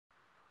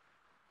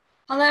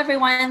Hello,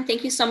 everyone.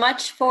 Thank you so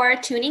much for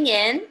tuning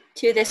in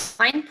to this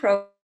fine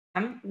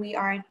program. We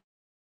are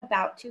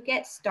about to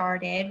get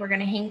started. We're going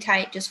to hang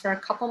tight just for a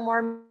couple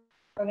more minutes.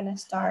 We're going to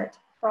start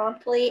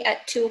promptly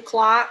at 2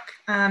 o'clock.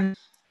 For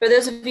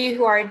those of you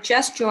who are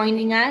just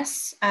joining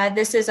us,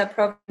 this is a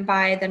program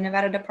by the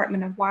Nevada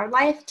Department of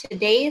Wildlife.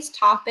 Today's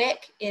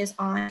topic is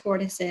on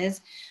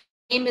tortoises.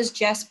 My name is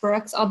Jess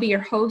Brooks. I'll be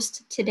your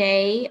host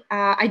today.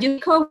 I do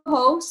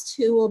co-host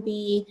who will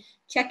be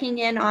checking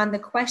in on the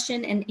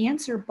question and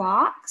answer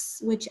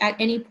box, which at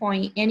any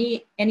point,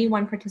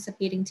 anyone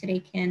participating today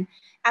can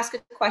ask a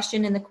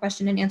question in the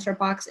question and answer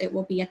box. It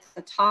will be at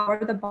the top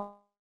or the bottom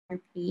of your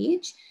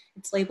page.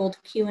 It's labeled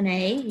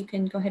Q&A. You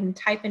can go ahead and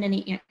type in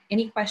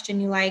any question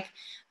you like.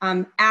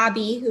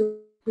 Abby,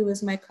 who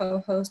is my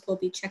co-host, will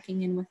be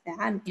checking in with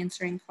that and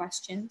answering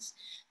questions.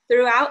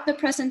 Throughout the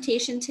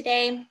presentation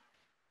today,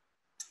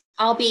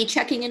 I'll be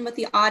checking in with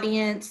the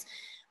audience.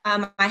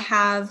 I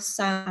have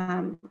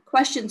some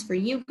questions for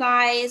you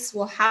guys.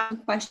 We'll have a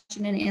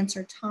question and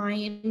answer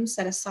time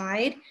set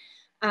aside.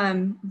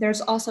 There's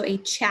also a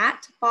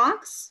chat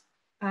box,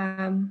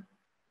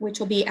 which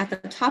will be at the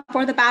top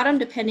or the bottom,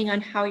 depending on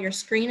how your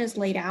screen is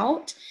laid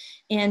out.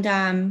 And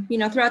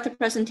throughout the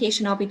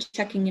presentation, I'll be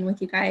checking in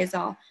with you guys.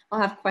 I'll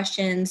have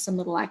questions, some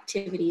little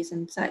activities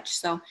and such.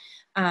 So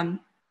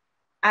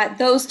at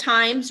those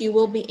times, you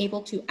will be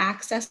able to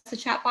access the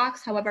chat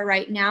box. However,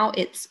 right now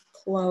it's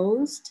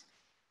closed.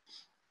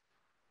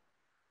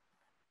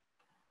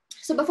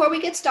 So before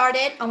we get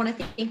started, I want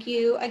to thank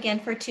you again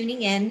for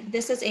tuning in.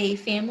 This is a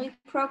family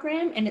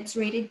program and it's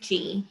rated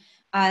G.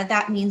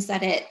 That means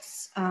that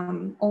it's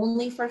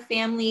only for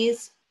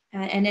families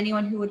and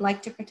anyone who would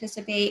like to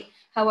participate.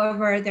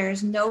 However,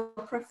 there's no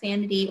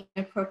profanity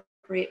or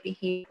inappropriate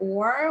behavior,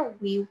 or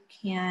we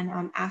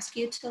can ask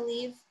you to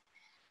leave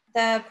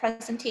the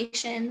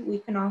presentation. We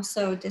can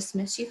also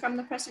dismiss you from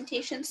the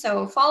presentation.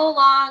 So follow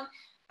along,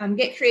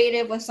 get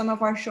creative with some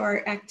of our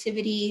short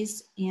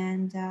activities,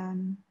 and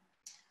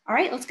all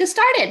right, let's get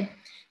started.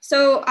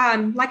 So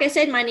like I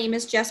said, my name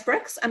is Jess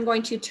Brooks. I'm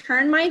going to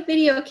turn my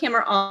video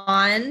camera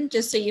on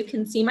just so you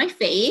can see my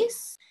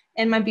face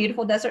and my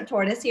beautiful desert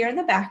tortoise here in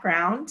the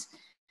background.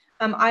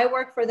 I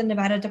work for the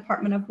Nevada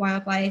Department of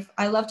Wildlife.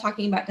 I love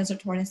talking about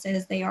desert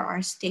tortoises. They are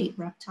our state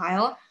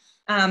reptile.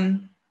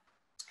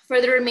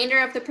 For the remainder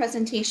of the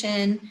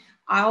presentation,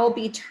 I'll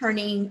be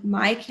turning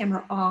my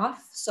camera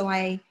off so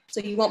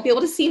you won't be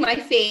able to see my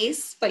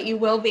face, but you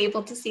will be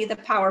able to see the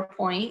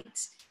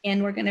PowerPoint.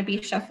 And we're going to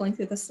be shuffling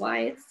through the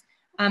slides.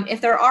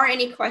 If there are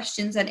any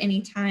questions at any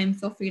time,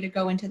 feel free to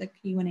go into the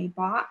Q&A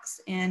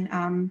box,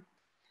 and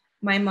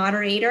my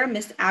moderator,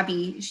 Miss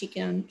Abby, she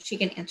can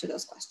answer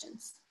those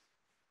questions.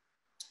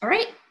 All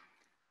right,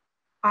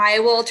 I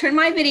will turn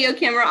my video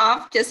camera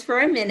off just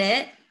for a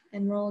minute,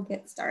 and we'll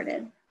get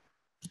started.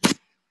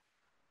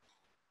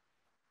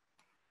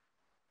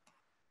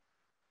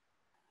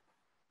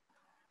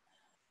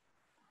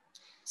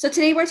 So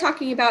today we're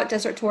talking about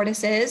desert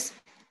tortoises.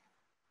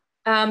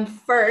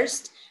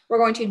 First, we're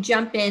going to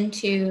jump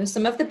into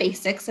some of the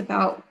basics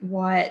about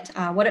what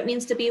it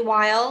means to be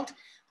wild,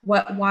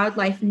 what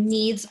wildlife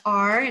needs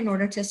are in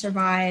order to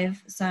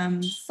survive,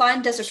 some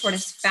fun desert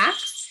tortoise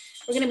facts.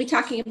 We're going to be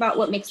talking about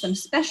what makes them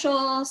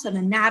special, some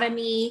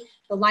anatomy,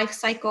 the life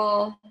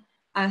cycle,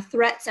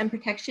 threats and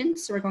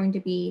protections. So we're going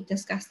to be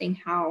discussing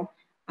how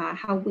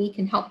we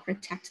can help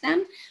protect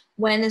them,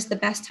 when is the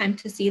best time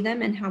to see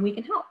them, and how we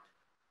can help.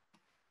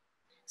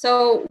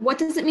 So what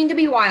does it mean to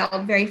be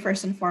wild, very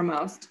first and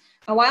foremost?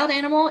 A wild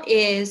animal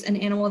is an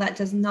animal that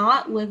does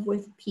not live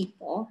with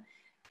people.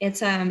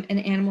 It's an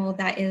animal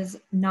that is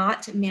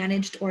not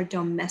managed or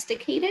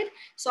domesticated.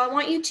 So I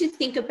want you to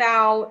think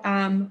about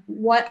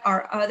what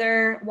are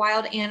other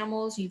wild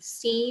animals you've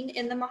seen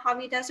in the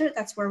Mojave Desert.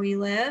 That's where we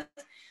live.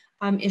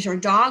 Is your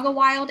dog a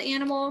wild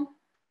animal?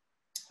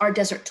 Are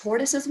desert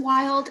tortoises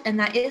wild? And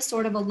that is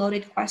sort of a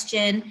loaded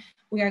question.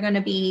 We are going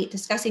to be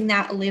discussing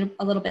that a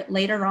little bit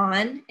later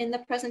on in the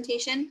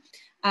presentation.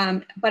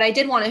 But I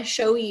did want to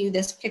show you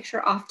this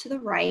picture off to the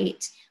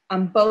right.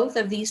 Both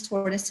of these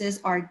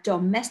tortoises are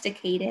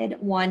domesticated.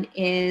 One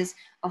is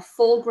a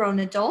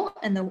full-grown adult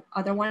and the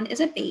other one is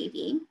a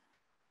baby.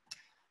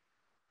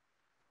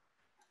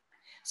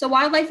 So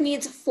wildlife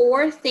needs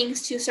 4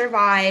 things to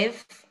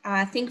survive.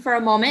 Think for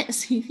a moment,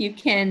 see if you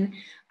can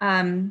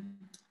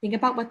think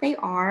about what they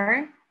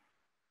are.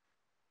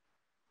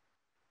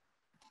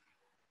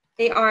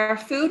 They are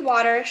food,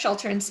 water,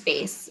 shelter, and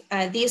space.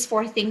 These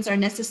 4 things are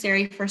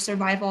necessary for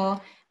survival.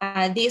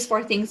 These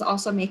 4 things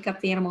also make up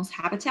the animal's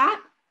habitat.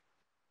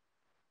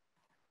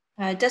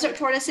 Desert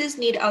tortoises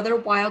need other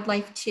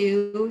wildlife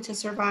too to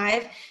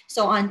survive.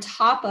 So on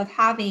top of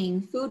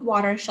having food,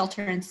 water,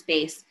 shelter, and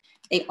space,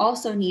 they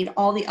also need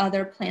all the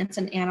other plants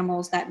and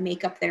animals that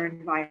make up their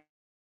environment.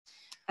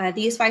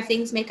 These 5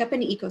 things make up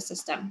an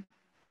ecosystem.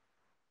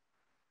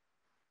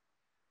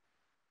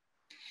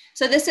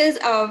 So this is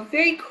a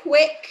very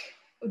quick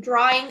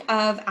drawing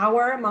of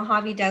our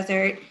Mojave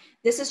Desert.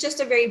 This is just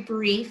a very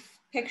brief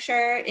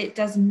picture. It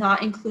does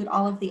not include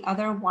all of the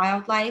other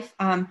wildlife.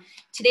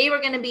 Today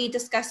we're going to be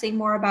discussing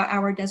more about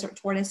our desert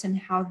tortoise and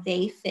how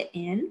they fit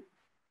in.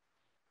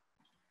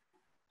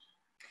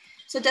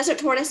 So desert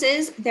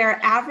tortoises, their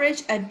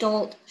average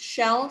adult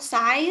shell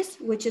size,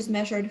 which is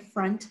measured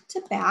front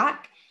to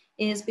back,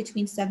 is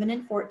between 7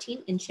 and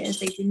 14 inches.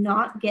 They do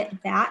not get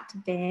that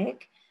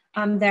big.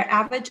 Their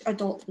average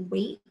adult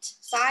weight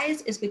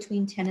size is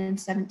between 10 and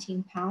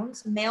 17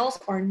 pounds. Males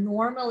are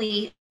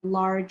normally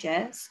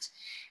largest,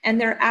 and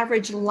their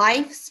average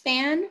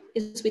lifespan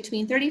is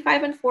between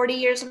 35 and 40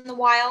 years in the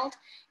wild,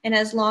 and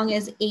as long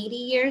as 80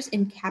 years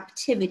in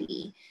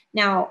captivity.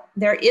 Now,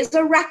 there is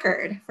a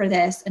record for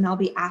this, and I'll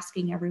be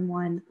asking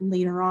everyone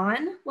later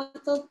on what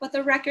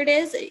the record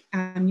is.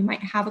 You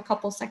might have a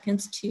couple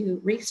seconds to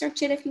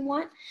research it if you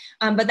want,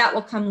 but that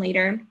will come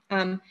later.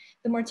 The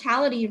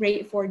mortality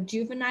rate for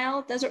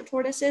juvenile desert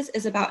tortoises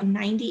is about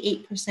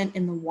 98%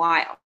 in the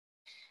wild.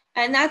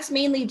 And that's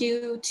mainly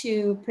due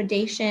to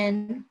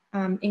predation.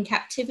 In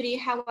captivity,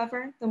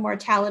 however, the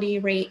mortality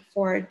rate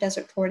for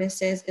desert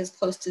tortoises is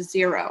close to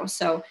 0.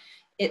 So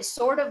it's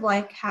sort of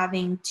like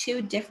having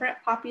two different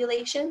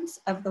populations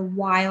of the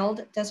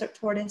wild desert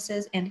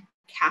tortoises and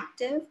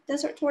captive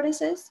desert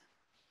tortoises.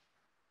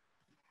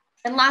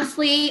 And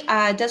lastly,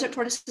 desert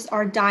tortoises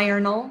are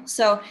diurnal.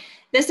 So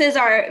this is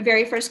our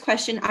very first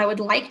question. I would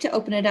like to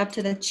open it up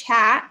to the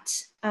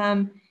chat.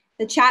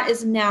 The chat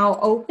is now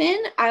open.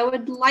 I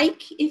would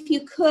like, if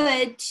you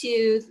could,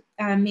 to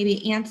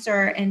maybe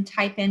answer and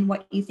type in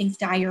what you think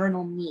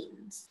diurnal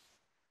means.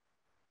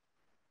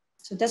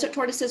 So desert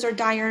tortoises are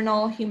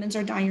diurnal, humans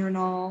are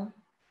diurnal.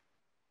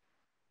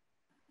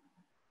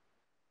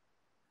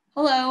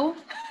 Hello.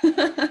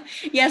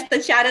 Yes,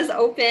 the chat is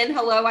open.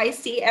 Hello, I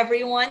see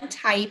everyone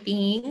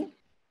typing.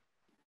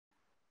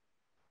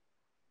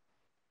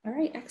 All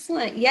right,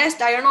 excellent. Yes,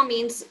 diurnal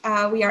means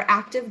we are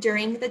active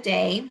during the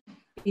day.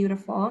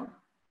 Beautiful.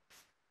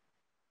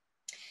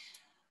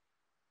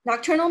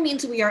 Nocturnal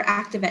means we are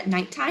active at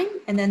nighttime,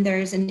 and then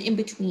there's an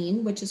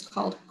in-between, which is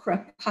called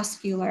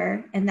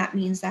crepuscular, and that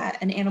means that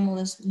an animal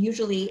is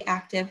usually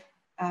active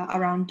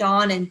around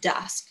dawn and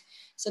dusk.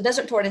 So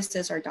desert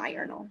tortoises are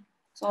diurnal.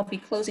 So I'll be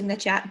closing the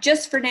chat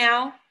just for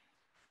now.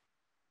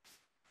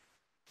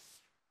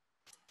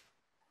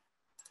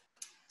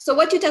 So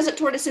what do desert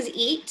tortoises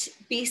eat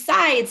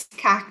besides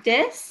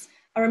cactus?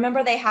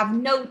 Remember, they have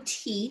no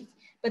teeth,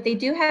 but they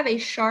do have a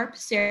sharp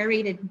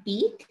serrated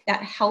beak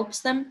that helps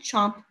them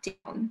chomp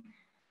down.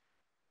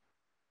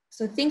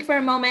 So think for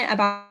a moment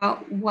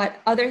about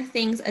what other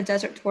things a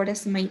desert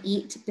tortoise might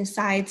eat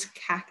besides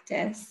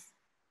cactus.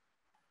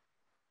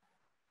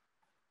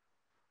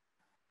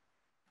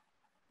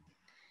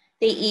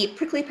 They eat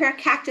prickly pear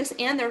cactus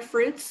and their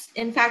fruits.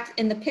 In fact,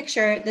 in the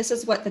picture, this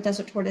is what the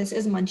desert tortoise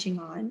is munching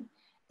on.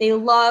 They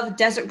love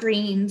desert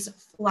greens,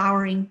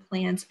 flowering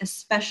plants,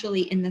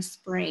 especially in the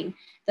spring.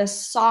 The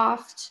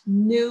soft,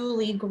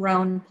 newly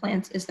grown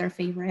plants is their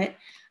favorite.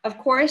 Of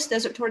course,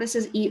 desert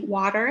tortoises eat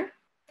water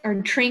or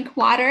drink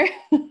water.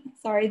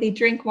 Sorry, they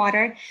drink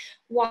water.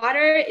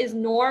 Water is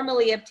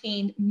normally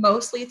obtained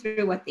mostly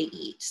through what they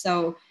eat.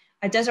 So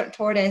a desert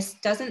tortoise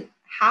doesn't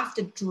have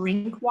to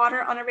drink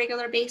water on a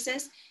regular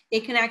basis. They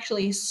can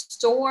actually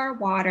store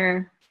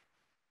water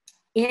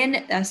in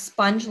a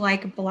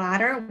sponge-like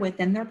bladder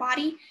within their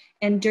body,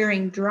 and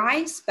during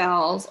dry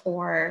spells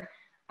or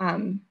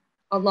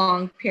a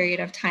long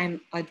period of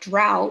time, a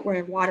drought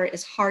where water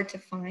is hard to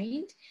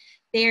find,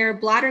 their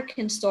bladder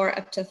can store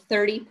up to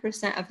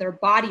 30% of their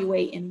body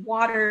weight in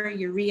water,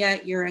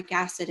 urea, uric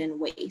acid, and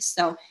waste.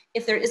 So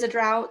if there is a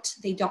drought,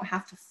 they don't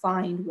have to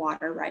find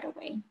water right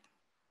away.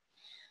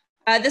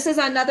 This is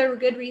another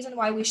good reason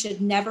why we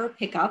should never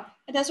pick up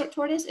a desert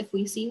tortoise if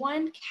we see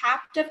one.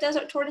 Captive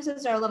desert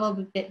tortoises are a little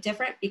bit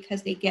different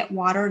because they get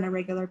water on a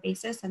regular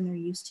basis and they're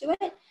used to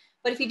it.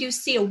 But if you do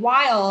see a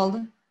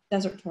wild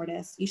desert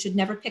tortoise, you should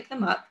never pick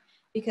them up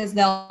because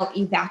they'll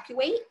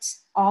evacuate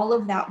all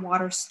of that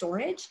water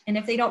storage. And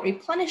if they don't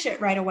replenish it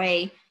right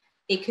away,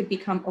 they could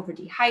become over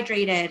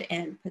dehydrated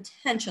and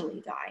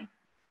potentially die.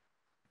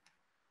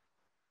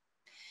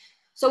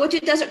 So what do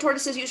desert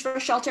tortoises use for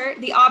shelter?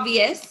 The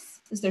obvious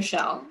is their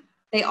shell.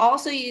 They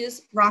also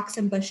use rocks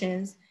and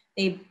bushes.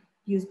 They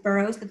use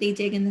burrows that they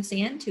dig in the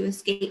sand to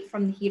escape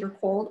from the heat or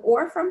cold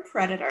or from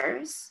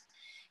predators.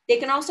 They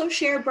can also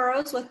share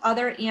burrows with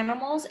other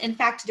animals. In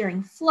fact,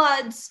 during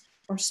floods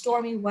or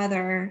stormy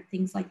weather,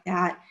 things like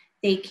that,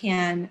 they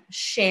can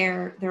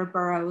share their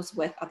burrows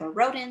with other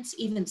rodents,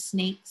 even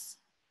snakes,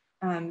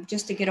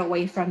 just to get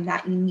away from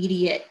that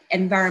immediate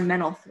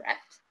environmental threat.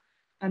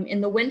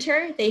 In the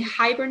winter, they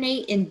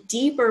hibernate in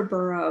deeper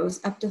burrows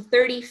up to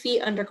 30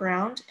 feet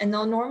underground, and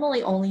they'll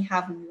normally only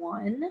have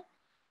one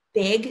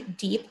big,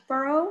 deep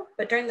burrow,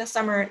 but during the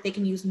summer, they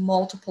can use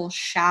multiple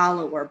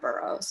shallower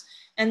burrows,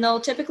 and they'll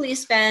typically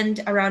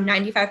spend around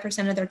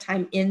 95% of their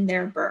time in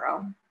their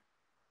burrow.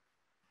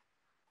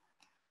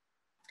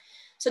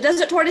 So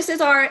desert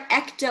tortoises are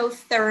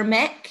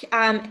ectothermic,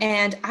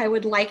 and I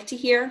would like to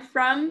hear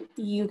from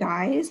you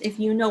guys. If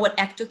you know what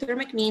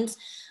ectothermic means,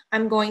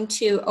 I'm going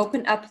to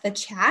open up the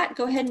chat.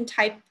 Go ahead and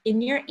type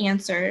in your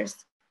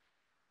answers.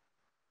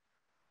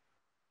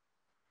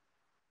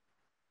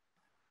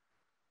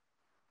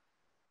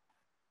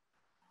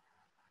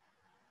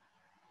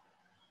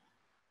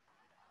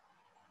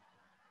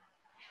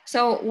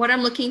 So what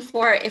I'm looking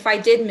for, if I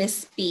did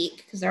misspeak,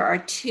 because there are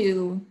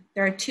two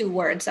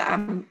words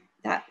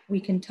that we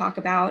can talk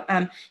about.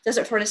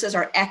 Desert tortoises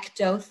are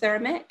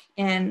ectothermic,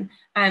 and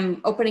I'm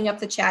opening up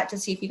the chat to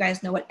see if you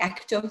guys know what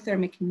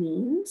ectothermic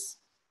means.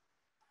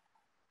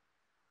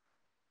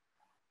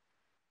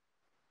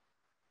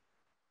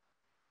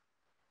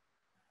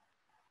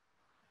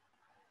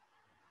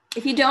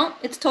 If you don't,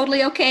 it's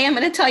totally okay. I'm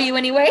going to tell you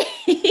anyway.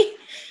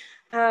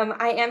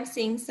 I am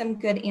seeing some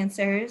good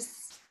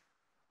answers.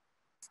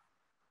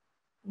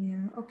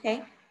 Yeah,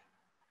 okay.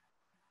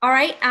 All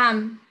right.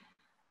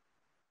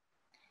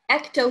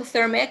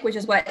 Ectothermic, which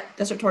is what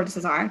desert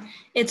tortoises are,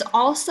 it's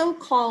also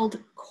called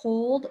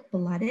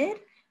cold-blooded,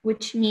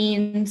 which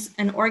means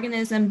an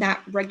organism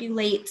that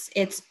regulates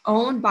its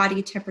own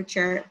body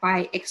temperature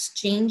by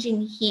exchanging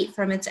heat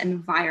from its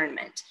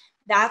environment.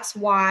 That's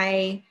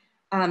why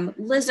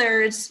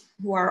lizards,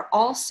 who are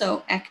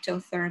also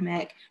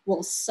ectothermic,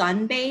 will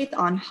sunbathe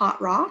on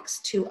hot rocks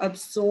to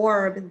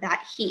absorb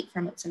that heat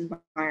from its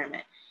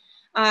environment.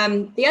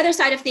 The other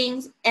side of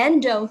things,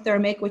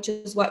 endothermic, which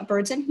is what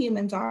birds and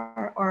humans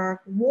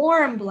are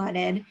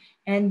warm-blooded,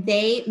 and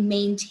they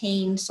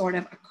maintain sort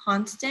of a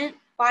constant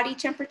body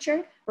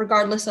temperature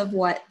regardless of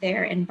what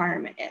their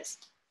environment is.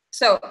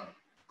 So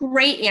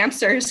great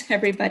answers,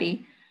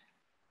 everybody.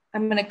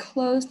 I'm going to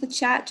close the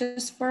chat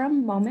just for a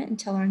moment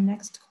until our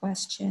next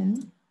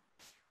question.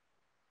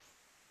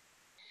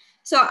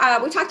 So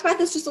we talked about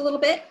this just a little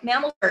bit.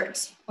 Mammal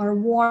birds are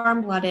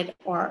warm-blooded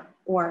or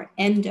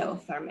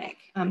endothermic.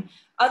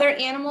 Other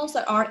animals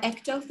that are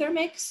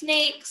ectothermic,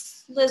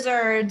 snakes,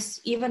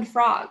 lizards, even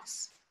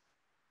frogs.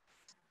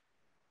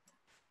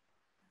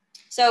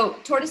 So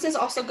tortoises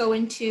also go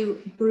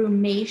into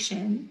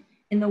brumation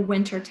in the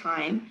winter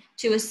time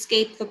to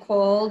escape the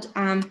cold.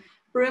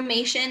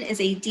 Brumation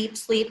is a deep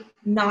sleep,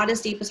 not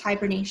as deep as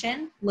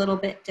hibernation, a little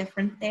bit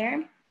different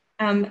there.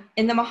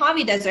 In the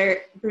Mojave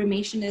Desert,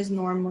 brumation is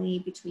normally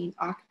between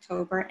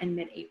October and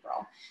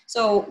mid-April.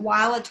 So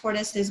while a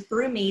tortoise is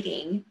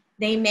brumating,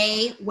 they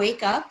may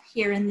wake up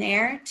here and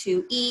there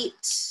to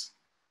eat,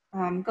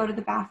 go to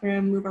the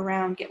bathroom, move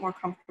around, get more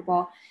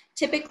comfortable.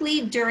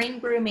 Typically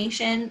during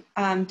brumation,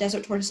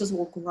 desert tortoises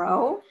will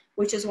grow,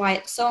 which is why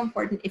it's so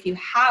important if you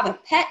have a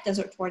pet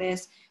desert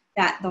tortoise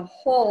that the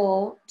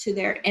hole to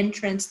their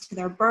entrance to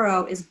their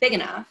burrow is big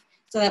enough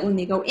so that when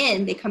they go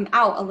in, they come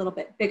out a little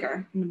bit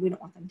bigger, and we don't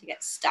want them to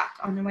get stuck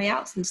on their way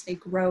out since they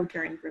grow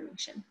during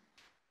brumation.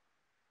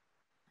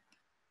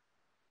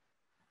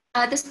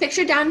 This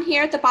picture down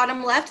here at the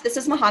bottom left, this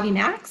is Mojave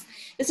Max.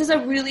 This is a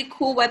really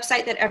cool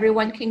website that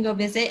everyone can go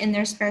visit in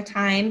their spare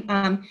time.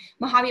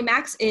 Mojave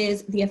Max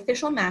is the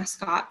official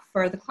mascot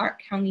for the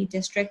Clark County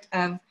District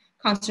of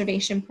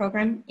Conservation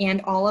Program and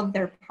all of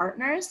their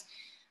partners.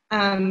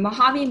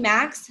 Mojave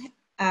Max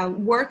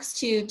works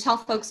to tell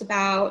folks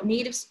about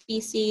native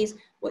species,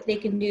 what they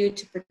can do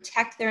to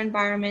protect their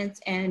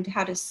environments, and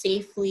how to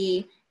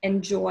safely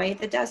enjoy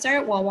the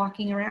desert while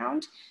walking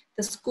around.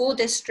 The school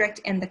district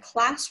and the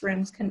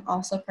classrooms can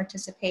also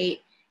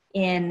participate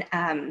in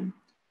an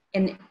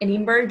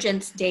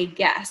emergence day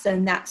guest,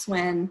 and that's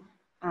when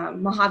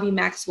Mojave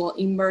Max will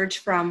emerge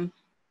from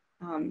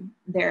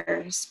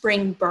their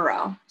spring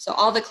burrow. So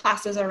all the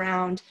classes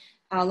around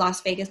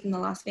Las Vegas and the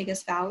Las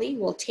Vegas Valley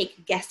will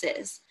take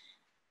guesses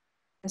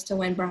as to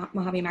when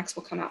Mojave Max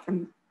will come out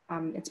from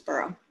its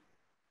burrow.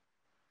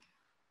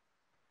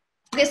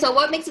 Okay, so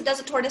what makes a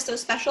desert tortoise so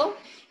special?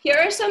 Here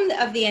are some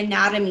of the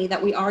anatomy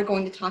that we are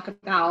going to talk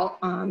about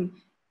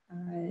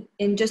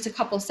in just a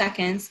couple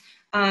seconds.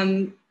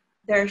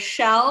 Their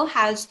shell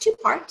has two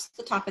parts,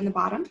 the top and the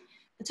bottom.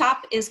 The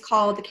top is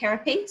called the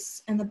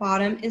carapace, and the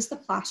bottom is the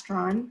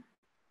plastron.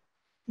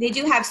 They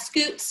do have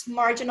scutes,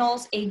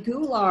 marginals, a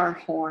gular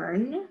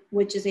horn,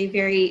 which is a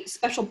very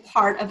special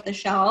part of the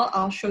shell.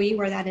 I'll show you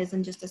where that is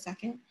in just a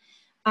second.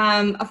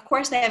 Of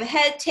course, they have a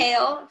head,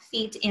 tail,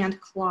 feet,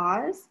 and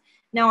claws.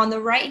 Now on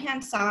the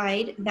right-hand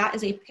side, that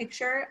is a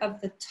picture of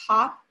the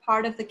top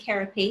part of the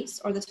carapace,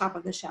 or the top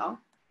of the shell.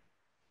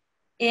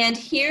 And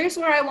here's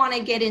where I want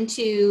to get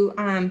into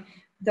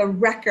the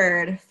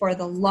record for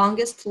the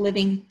longest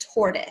living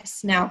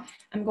tortoise. Now,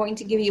 I'm going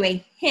to give you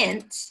a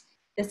hint.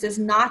 This is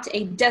not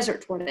a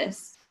desert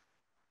tortoise,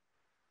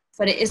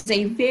 but it is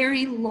a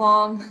very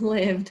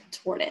long-lived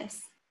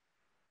tortoise.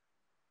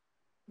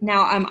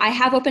 Now, I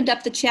have opened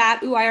up the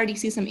chat. Ooh, I already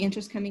see some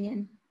answers coming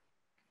in.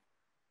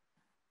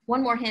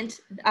 One more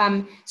hint.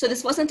 So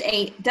this wasn't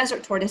a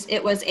desert tortoise,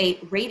 it was a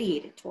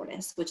radiated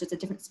tortoise, which is a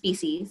different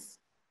species.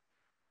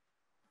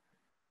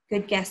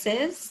 Good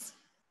guesses.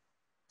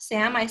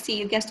 Sam, I see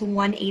you guessed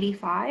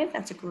 185.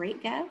 That's a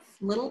great guess.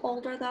 A little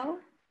older though.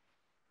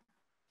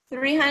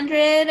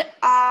 300.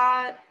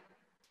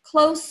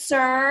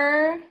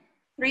 Closer,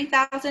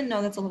 3,000.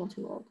 No, that's a little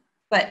too old,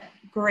 but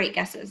great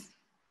guesses.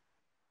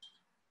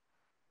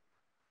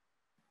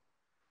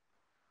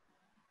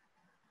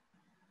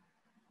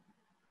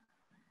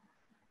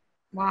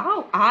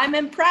 Wow, I'm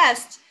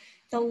impressed.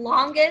 The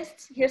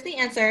longest, here's the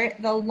answer,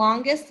 the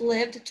longest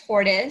lived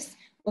tortoise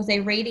was a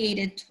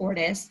radiated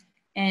tortoise,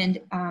 and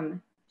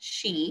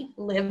she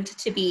lived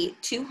to be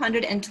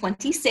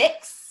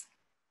 226.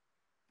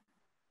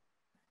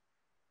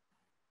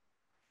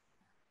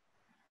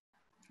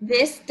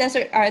 This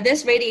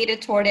radiated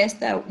tortoise,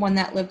 the one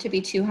that lived to be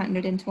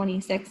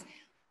 226,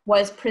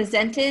 was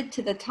presented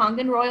to the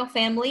Tongan royal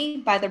family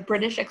by the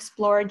British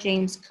explorer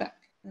James Cook.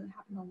 That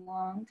happened a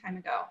long time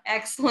ago.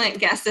 Excellent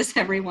guesses,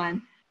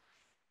 everyone.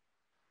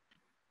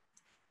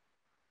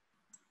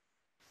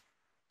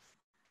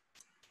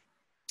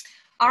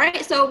 All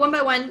right, so one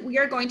by one, we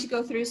are going to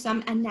go through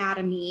some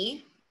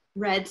anatomy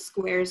red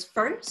squares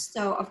first.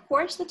 So of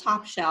course, the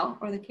top shell,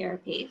 or the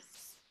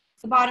carapace.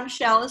 The bottom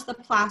shell is the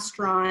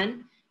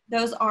plastron.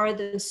 Those are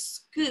the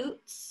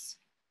scutes.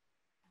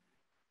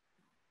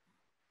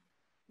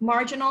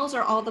 Marginals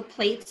are all the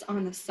plates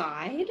on the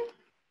side.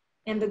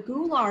 And the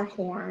gular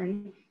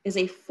horn is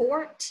a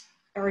forked,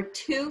 or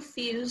two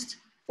fused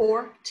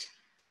forked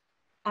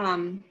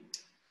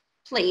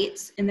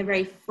plates in the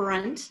very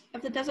front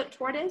of the desert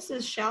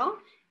tortoise's shell,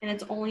 and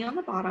it's only on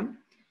the bottom.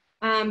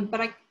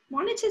 But I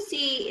wanted to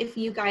see if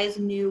you guys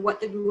knew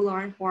what the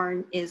gular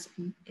horn is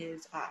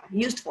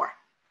used for.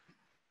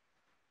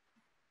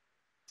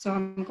 So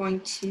I'm going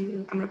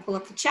to pull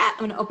up the chat. I'm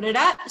going to open it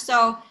up.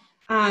 So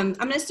I'm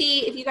going to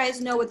see if you guys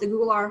know what the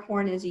gular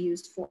horn is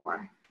used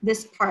for.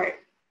 This part,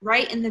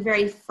 right in the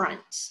very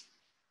front.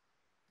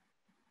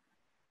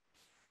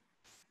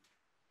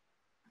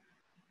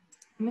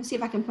 I'm gonna see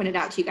if I can point it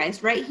out to you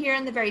guys. Right here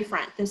in the very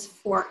front, this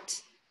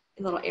forked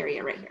little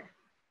area right here.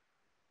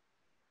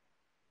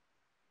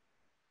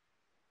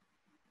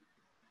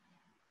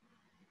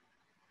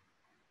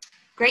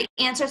 Great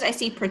answers. I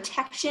see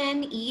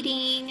protection,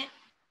 eating,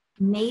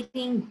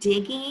 mating,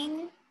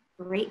 digging.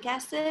 Great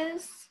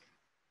guesses.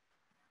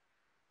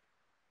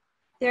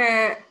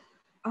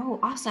 Oh,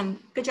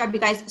 awesome. Good job, you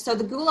guys. So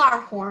the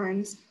gular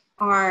horns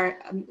are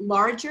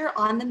larger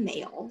on the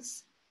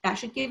males. That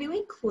should give you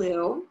a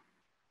clue.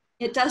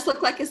 It does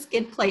look like a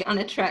skid plate on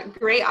a truck.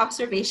 Great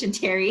observation,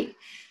 Terry.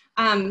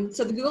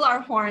 So the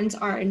gular horns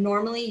are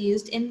normally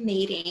used in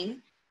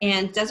mating,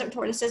 and desert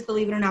tortoises,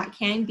 believe it or not,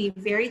 can be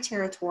very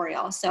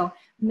territorial. So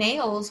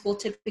males will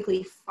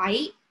typically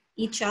fight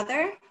each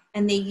other,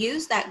 and they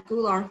use that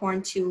gular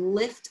horn to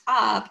lift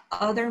up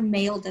other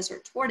male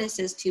desert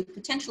tortoises to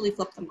potentially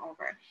flip them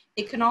over.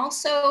 They can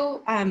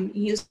also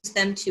use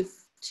them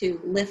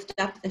to lift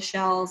up the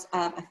shells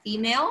of a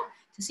female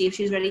to see if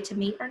she's ready to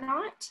mate or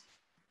not.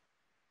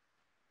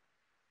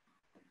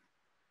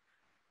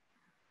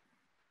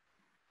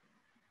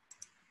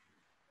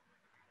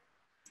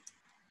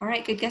 All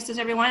right, good guesses,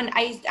 everyone.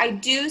 I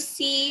do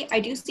see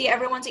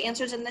everyone's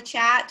answers in the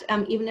chat,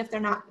 even if they're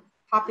not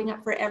popping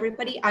up for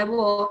everybody.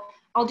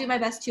 I'll do my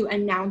best to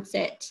announce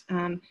it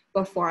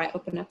before I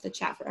open up the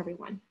chat for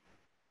everyone.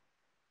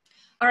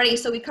 Alrighty,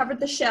 so we covered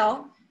the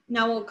shell.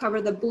 Now we'll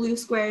cover the blue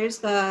squares,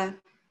 the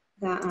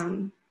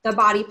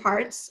body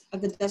parts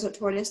of the desert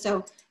tortoise.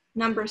 So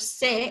number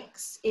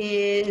 6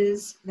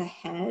 is the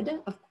head,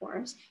 of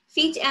course.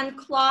 Feet and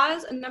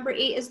claws, and number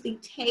 8 is the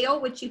tail,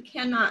 which you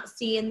cannot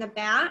see in the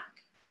back.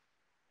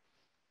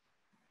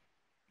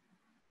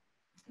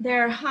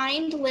 Their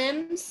hind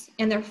limbs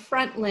and their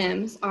front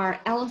limbs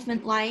are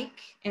elephant-like,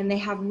 and they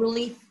have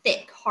really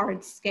thick,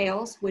 hard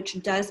scales,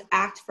 which does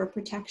act for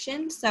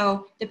protection.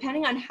 So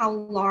depending on how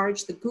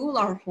large the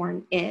gular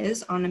horn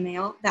is on a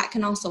male, that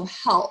can also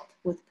help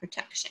with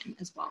protection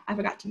as well. I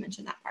forgot to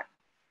mention that part.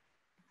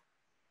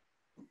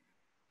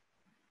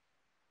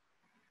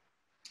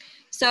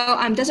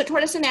 So desert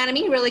tortoise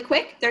anatomy, really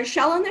quick. Their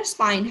shell and their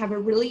spine have a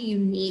really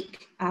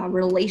unique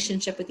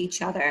relationship with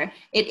each other.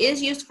 It is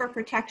used for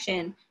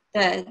protection.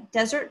 The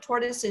desert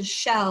tortoise's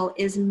shell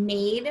is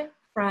made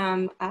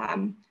from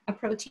a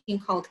protein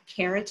called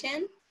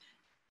keratin,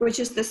 which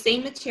is the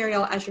same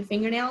material as your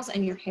fingernails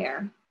and your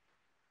hair.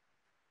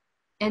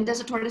 And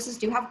desert tortoises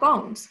do have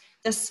bones.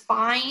 The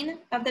spine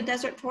of the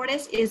desert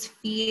tortoise is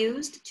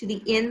fused to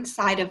the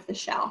inside of the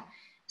shell.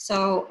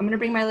 So I'm gonna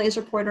bring my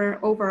laser pointer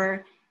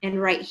over,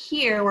 and right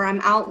here where I'm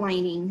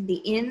outlining,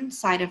 the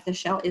inside of the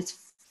shell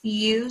is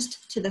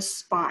fused to the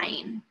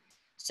spine.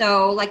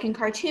 So like in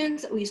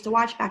cartoons that we used to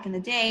watch back in the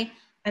day,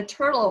 a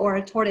turtle or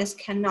a tortoise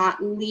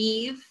cannot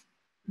leave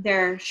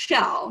their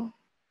shell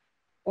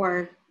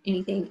or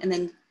anything and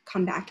then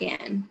come back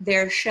in.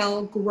 Their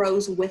shell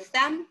grows with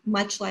them,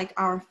 much like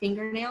our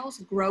fingernails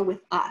grow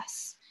with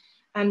us.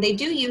 They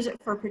do use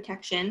it for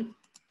protection.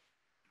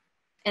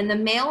 And the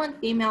male and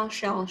female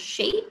shell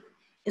shape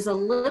is a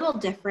little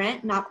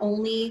different. Not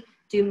only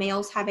do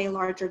males have a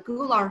larger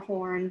gular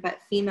horn, but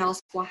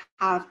females will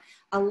have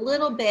a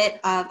little bit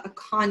of a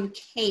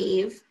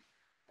concave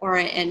or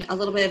a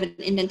little bit of an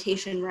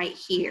indentation right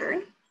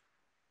here.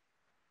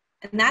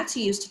 And that's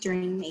used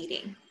during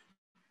mating.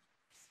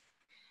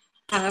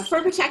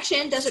 For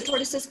protection, desert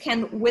tortoises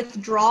can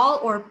withdraw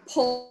or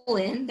pull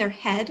in their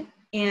head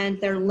and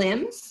their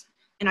limbs.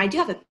 And I do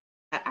have that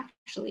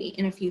actually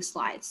in a few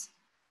slides.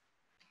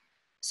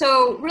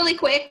 So really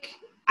quick,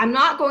 I'm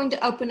not going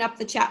to open up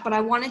the chat, but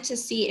I wanted to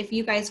see if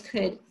you guys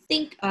could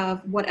think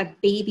of what a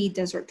baby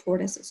desert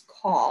tortoise is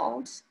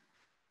called.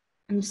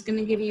 I'm just going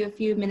to give you a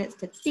few minutes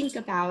to think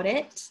about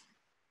it,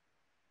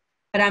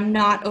 but I'm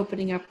not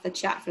opening up the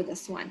chat for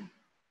this one.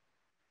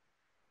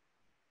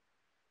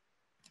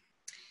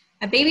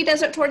 A baby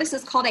desert tortoise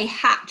is called a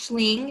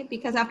hatchling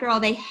because after all,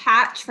 they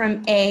hatch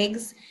from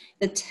eggs.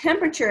 The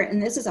temperature,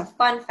 and this is a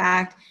fun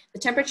fact, the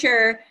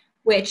temperature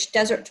which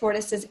desert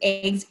tortoises'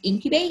 eggs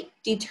incubate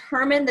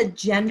determine the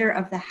gender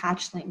of the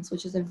hatchlings,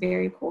 which is a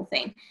very cool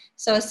thing.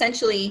 So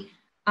essentially,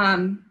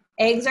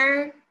 eggs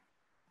are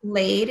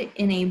laid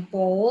in a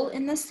bowl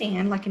in the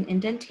sand, like an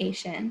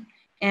indentation,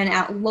 and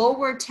at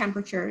lower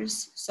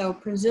temperatures, so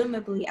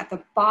presumably at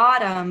the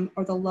bottom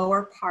or the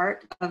lower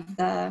part of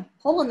the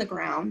hole in the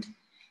ground,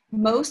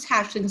 most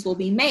hatchlings will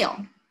be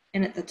male,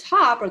 and at the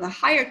top or the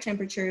higher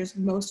temperatures,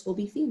 most will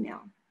be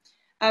female.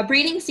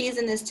 Breeding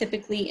season is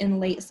typically in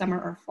late summer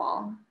or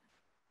fall.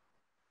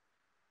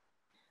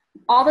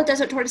 All the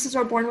desert tortoises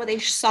are born with a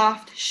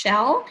soft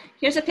shell.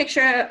 Here's a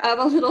picture of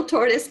a little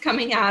tortoise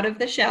coming out of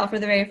the shell for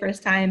the very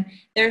first time.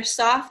 Their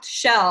soft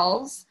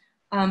shells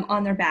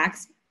on their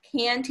backs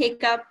can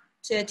take up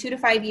to 2 to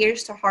 5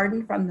 years to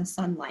harden from the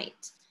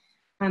sunlight.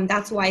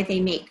 That's why they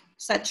make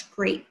such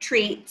great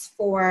treats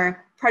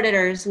for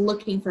predators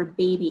looking for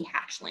baby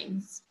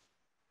hatchlings,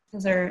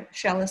 because their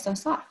shell is so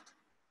soft.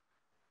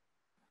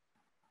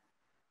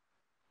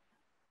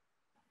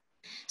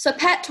 So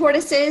pet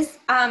tortoises,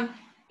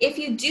 if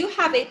you do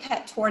have a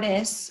pet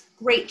tortoise,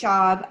 great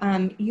job.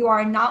 You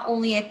are not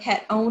only a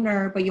pet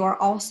owner, but you are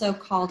also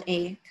called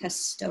a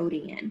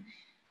custodian.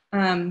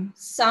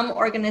 Some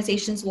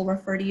organizations will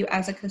refer to you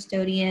as a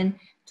custodian.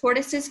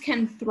 Tortoises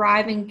can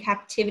thrive in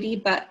captivity,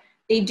 but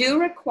they do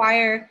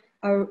require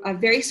a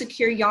very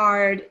secure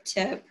yard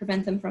to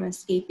prevent them from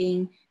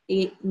escaping.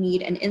 They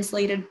need an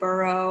insulated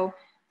burrow,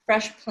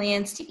 fresh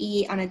plants to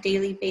eat on a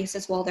daily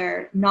basis while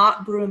they're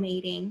not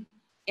brumating,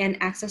 and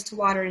access to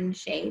water and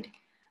shade.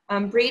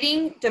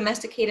 Breeding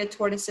domesticated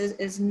tortoises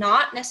is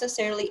not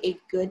necessarily a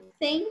good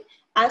thing.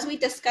 As we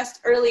discussed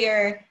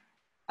earlier,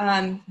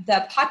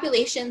 the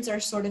populations are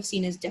sort of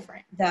seen as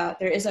different. There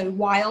is a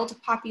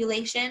wild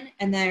population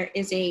and there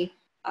is a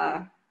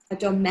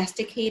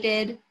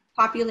domesticated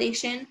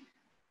population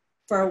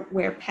for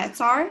where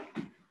pets are.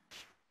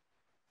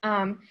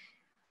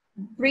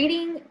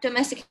 Breeding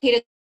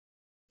domesticated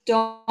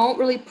don't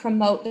really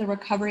promote the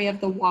recovery of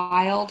the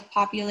wild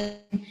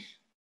population.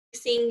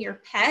 Releasing your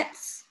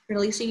pets,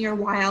 releasing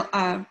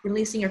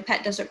your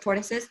pet desert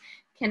tortoises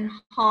can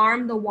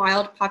harm the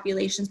wild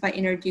populations by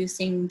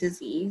introducing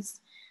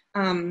disease.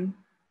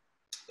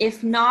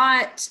 If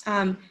not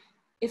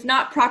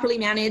properly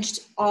managed,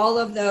 all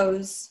of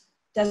those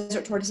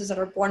desert tortoises that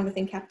are born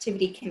within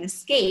captivity can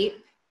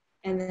escape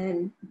and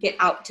then get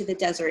out to the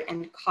desert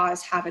and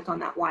cause havoc on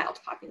that wild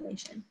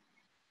population.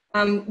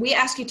 We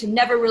ask you to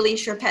never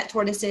release your pet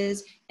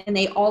tortoises, and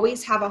they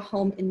always have a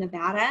home in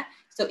Nevada.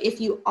 So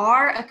if you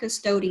are a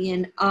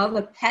custodian of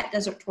a pet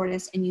desert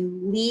tortoise and you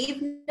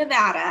leave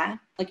Nevada,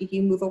 like if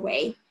you move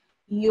away,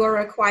 you are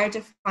required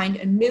to find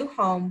a new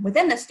home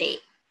within the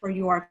state for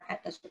your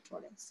pet desert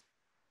tortoise.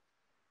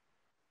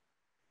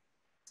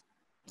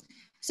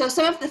 So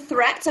some of the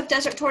threats of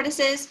desert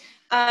tortoises,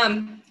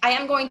 I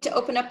am going to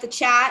open up the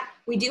chat.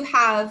 We do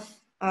have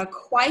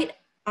quite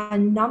a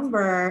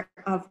number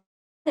of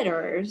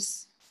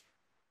predators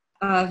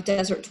of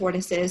desert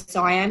tortoises.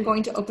 So I am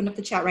going to open up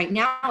the chat right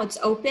now. It's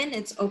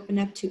open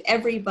up to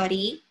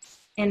everybody.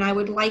 And I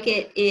would like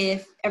it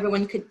if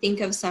everyone could think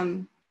of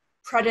some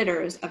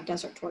predators of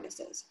desert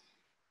tortoises.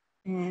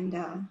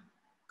 And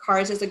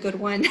cars is a good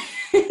one.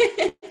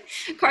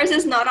 Cars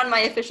is not on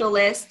my official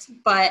list,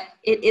 but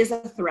it is a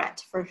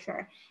threat for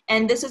sure.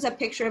 And this is a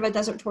picture of a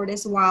desert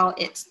tortoise while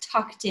it's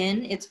tucked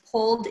in, it's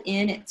pulled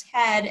in its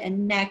head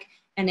and neck,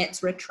 and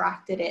it's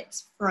retracted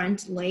its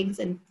front legs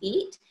and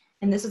feet.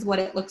 And this is what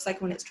it looks like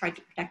when it's trying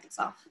to protect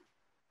itself.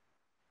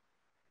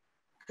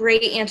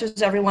 Great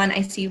answers, everyone.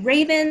 I see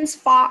ravens,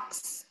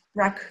 fox,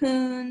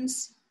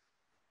 raccoons,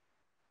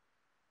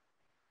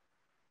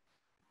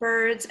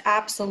 birds,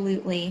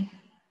 absolutely.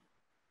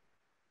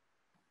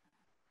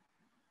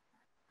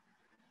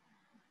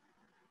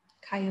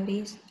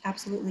 Coyotes,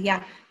 absolutely,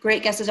 yeah.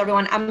 Great guesses,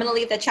 everyone. I'm gonna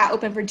leave the chat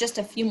open for just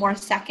a few more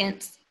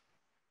seconds.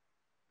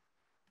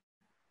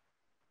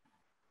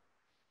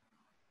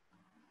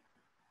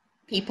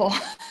 People.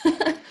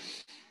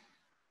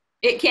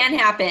 It can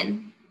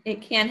happen.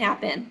 It can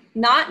happen.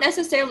 Not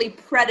necessarily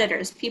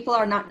predators. People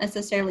are not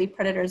necessarily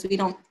predators. We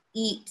don't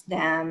eat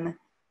them,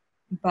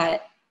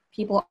 but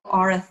people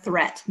are a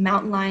threat.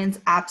 Mountain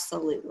lions,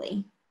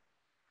 absolutely.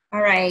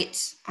 All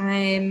right,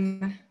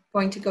 I'm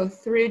going to go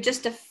through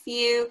just a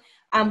few.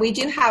 We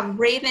do have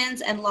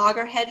ravens and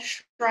loggerhead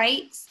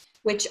shrikes,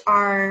 which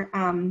are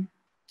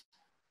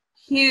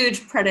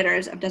huge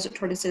predators of desert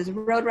tortoises.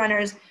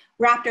 Roadrunners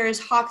raptors,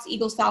 hawks,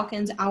 eagles,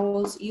 falcons,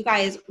 owls. You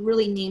guys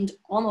really named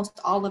almost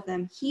all of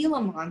them.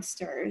 Gila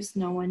monsters,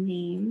 no one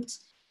named.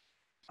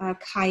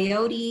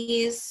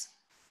 Coyotes,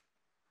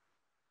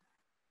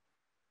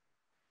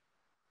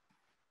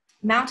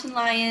 mountain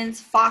lions,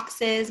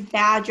 foxes,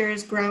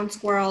 badgers, ground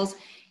squirrels,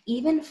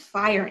 even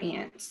fire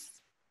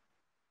ants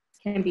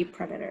can be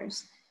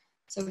predators.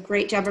 So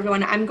great job,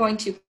 everyone. I'm going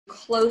to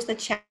close the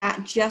chat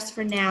just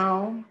for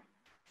now.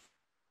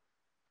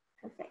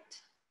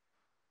 Perfect.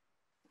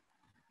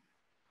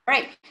 All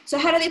right, so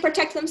how do they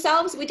protect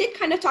themselves? We did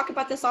kind of talk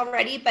about this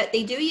already, but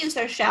they do use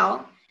their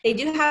shell. They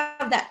do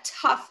have that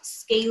tough,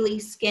 scaly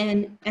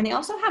skin, and they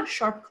also have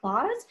sharp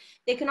claws.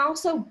 They can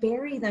also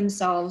bury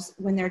themselves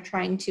when they're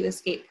trying to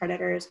escape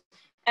predators,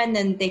 and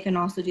then they can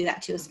also do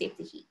that to escape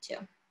the heat too.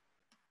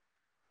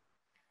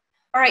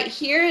 All right,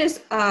 here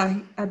is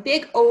a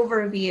big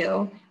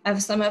overview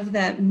of some of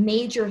the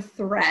major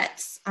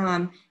threats,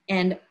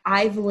 and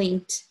I've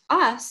linked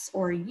us,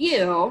 or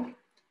you,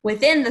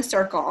 within the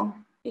circle,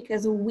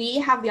 because we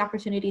have the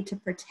opportunity to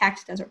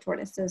protect desert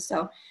tortoises.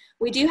 So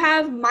we do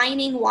have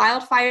mining,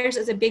 wildfires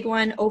is a big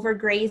one,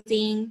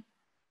 overgrazing.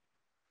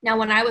 Now,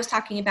 when I was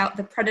talking about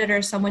the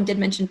predators, someone did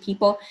mention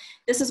people.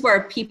 This is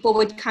where people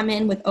would come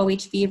in with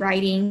OHV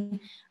riding.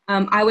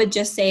 I would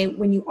just say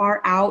when you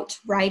are out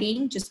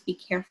riding, just be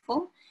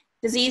careful.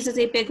 Disease is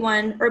a big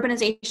one,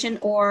 urbanization,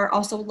 or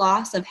also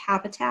loss of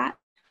habitat.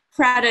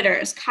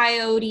 Predators,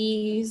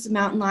 coyotes,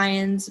 mountain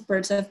lions,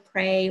 birds of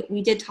prey.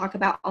 We did talk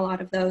about a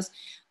lot of those.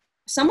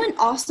 Someone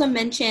also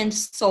mentioned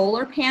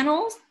solar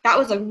panels. That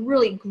was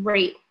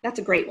that's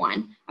a great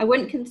one. I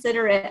wouldn't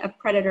consider it a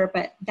predator,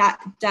 but that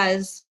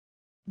is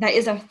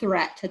a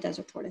threat to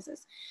desert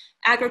tortoises.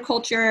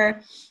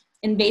 Agriculture,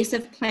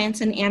 invasive plants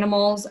and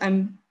animals.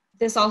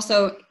 This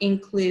also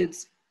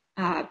includes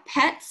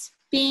pets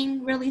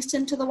being released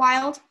into the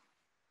wild.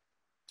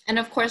 And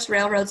of course,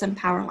 railroads and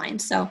power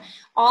lines. So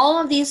all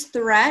of these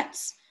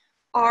threats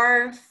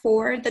are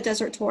for the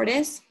desert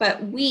tortoise,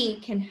 but we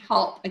can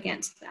help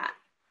against that.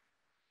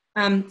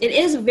 It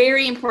is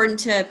very important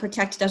to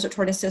protect desert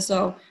tortoises.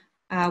 So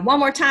one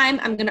more time,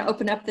 I'm going to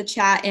open up the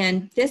chat,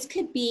 and this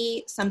could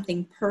be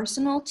something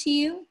personal to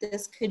you.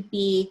 This could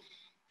be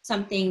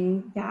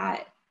something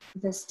that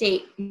the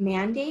state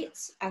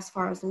mandates as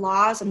far as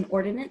laws and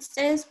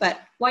ordinances, but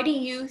why do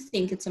you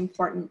think it's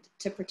important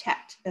to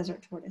protect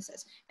desert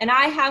tortoises? And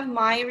I have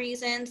my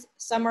reasons.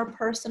 Some are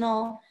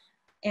personal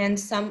and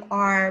some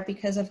are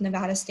because of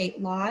Nevada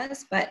state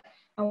laws, but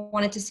I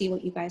wanted to see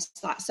what you guys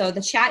thought. So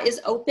the chat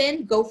is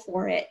open, go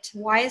for it.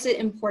 Why is it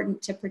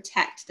important to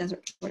protect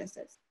desert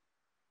tortoises?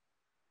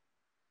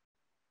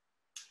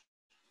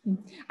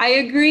 I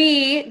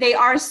agree, they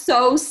are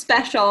so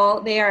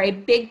special. They are a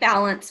big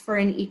balance for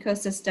an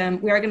ecosystem.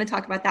 We are going to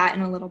talk about that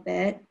in a little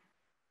bit.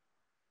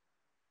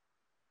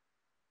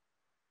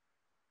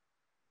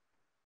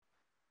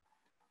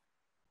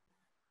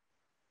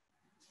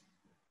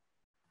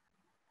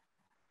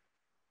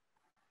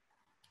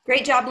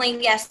 Great job,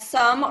 Lane. Yes,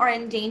 some are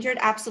endangered,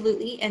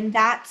 absolutely, and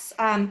that's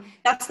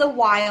the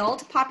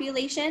wild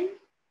population.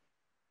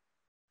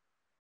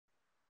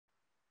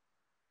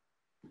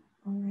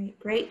 All right,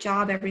 great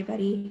job,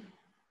 everybody.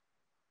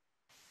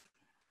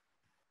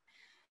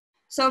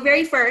 So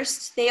very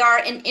first, they are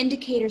an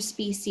indicator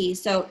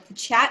species. So the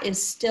chat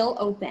is still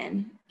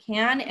open.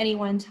 Can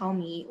anyone tell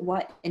me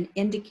what an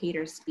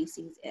indicator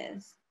species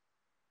is?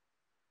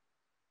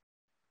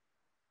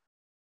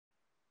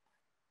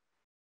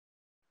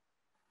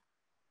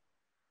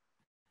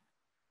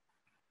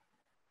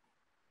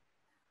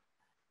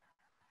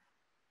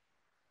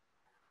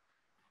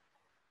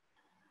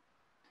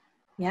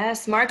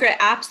 Yes, Margaret,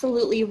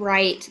 absolutely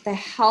right. The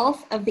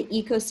health of the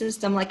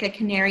ecosystem, like a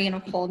canary in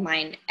a coal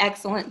mine.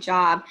 Excellent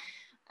job.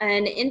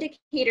 An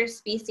indicator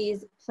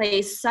species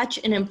plays such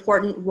an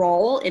important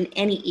role in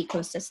any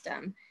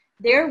ecosystem.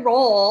 Their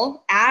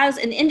role as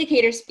an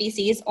indicator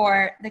species,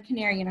 or the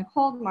canary in a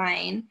coal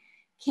mine,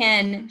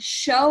 can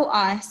show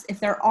us if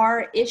there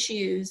are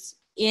issues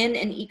in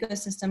an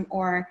ecosystem,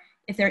 or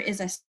if there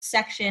is a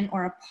section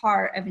or a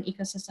part of an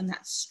ecosystem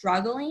that's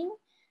struggling.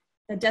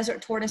 The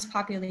desert tortoise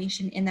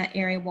population in that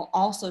area will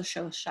also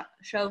show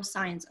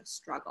signs of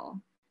struggle.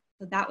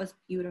 So that was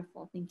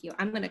beautiful, thank you.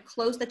 I'm gonna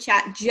close the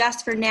chat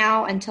just for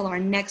now until our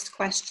next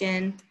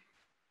question.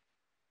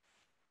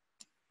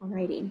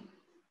 Alrighty.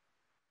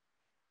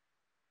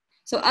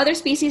 So other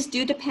species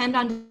do depend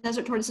on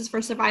desert tortoises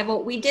for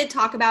survival. We did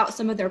talk about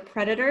some of their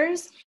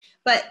predators,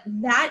 but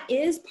that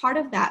is part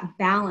of that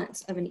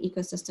balance of an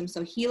ecosystem.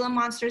 So Gila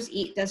monsters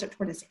eat desert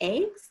tortoise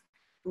eggs.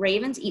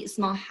 Ravens eat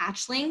small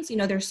hatchlings. You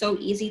know, they're so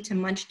easy to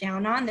munch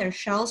down on. Their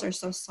shells are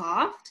so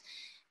soft.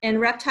 And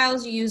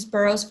reptiles use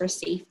burrows for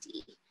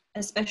safety,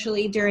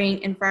 especially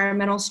during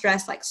environmental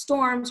stress like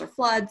storms or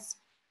floods.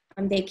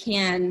 They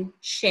can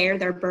share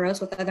their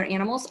burrows with other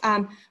animals.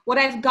 What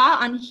I've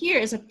got on here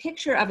is a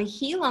picture of a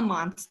Gila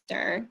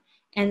monster,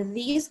 and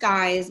these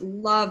guys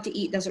love to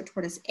eat desert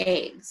tortoise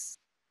eggs.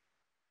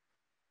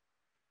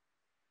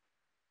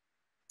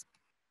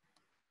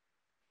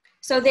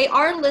 So they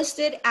are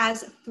listed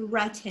as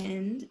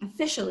threatened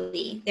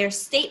officially. They're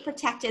state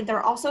protected.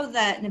 They're also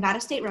the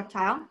Nevada State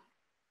Reptile.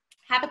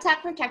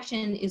 Habitat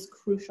protection is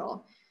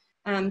crucial.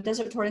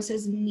 Desert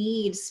tortoises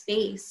need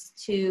space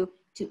to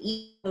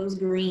eat those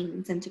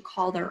greens and to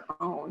call their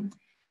own.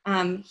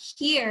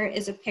 Here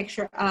is a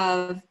picture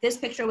of, this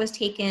picture was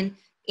taken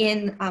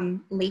in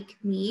Lake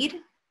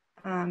Mead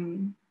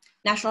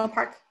National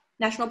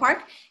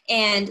Park,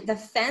 and the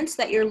fence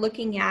that you're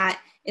looking at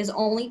is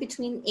only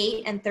between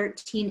 8 and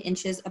 13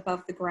 inches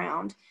above the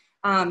ground.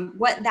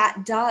 What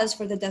that does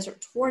for the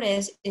desert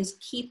tortoise is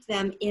keep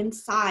them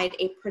inside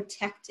a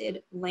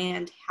protected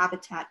land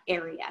habitat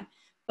area.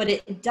 But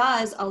it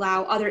does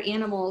allow other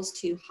animals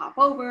to hop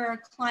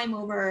over, climb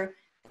over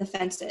the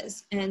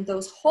fences. And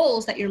those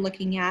holes that you're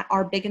looking at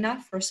are big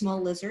enough for small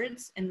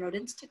lizards and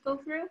rodents to go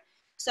through.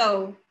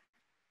 So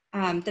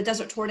the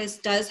desert tortoise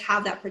does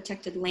have that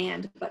protected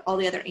land, but all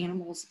the other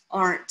animals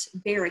aren't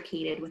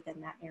barricaded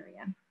within that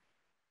area.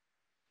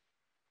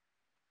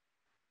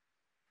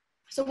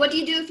 So what do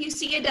you do if you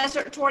see a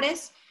desert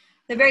tortoise?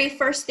 The very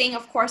first thing,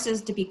 of course,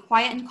 is to be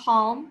quiet and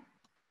calm.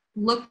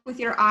 Look with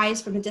your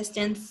eyes from a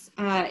distance.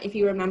 If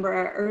you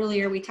remember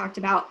earlier, we talked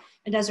about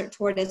a desert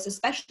tortoise,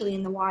 especially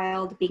in the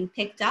wild, being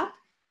picked up.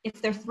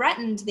 If they're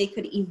threatened, they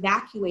could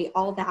evacuate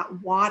all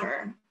that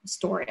water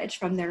storage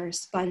from their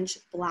sponge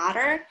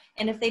bladder.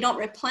 And if they don't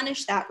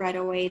replenish that right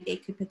away, they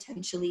could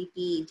potentially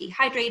be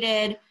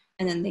dehydrated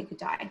and then they could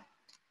die.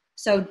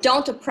 So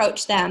don't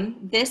approach them.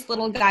 This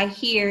little guy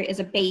here is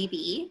a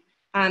baby.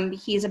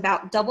 He's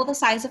about double the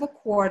size of a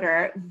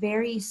quarter,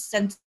 very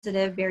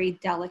sensitive, very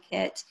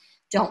delicate.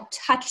 Don't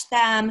touch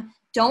them.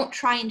 Don't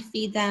try and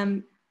feed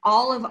them.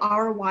 All of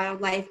our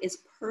wildlife is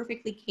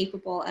perfectly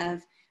capable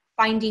of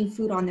finding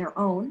food on their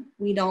own.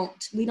 We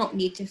don't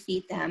need to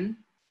feed them.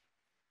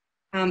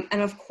 And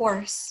of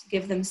course,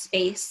 give them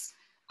space.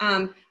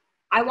 I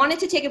wanted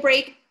to take a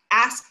break,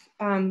 ask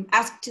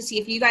to see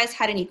if you guys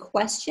had any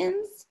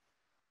questions.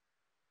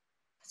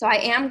 So I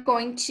am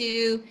going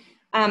to,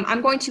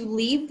 I'm going to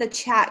leave the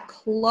chat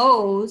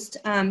closed.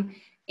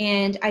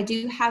 And I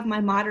do have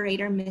my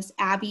moderator, Miss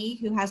Abby,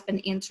 who has been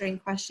answering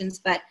questions,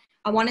 but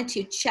I wanted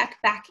to check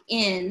back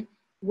in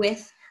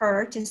with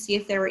her to see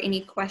if there were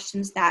any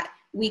questions that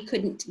we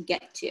couldn't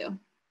get to.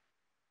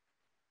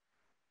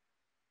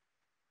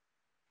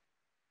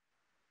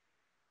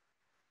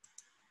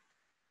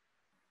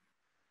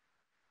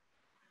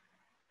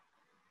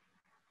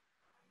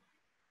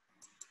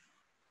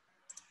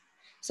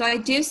 So I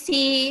do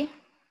see,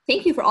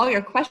 thank you for all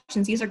your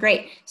questions. These are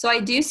great. So I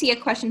do see a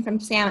question from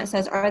Sam. It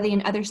says, are they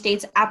in other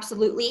states?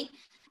 Absolutely.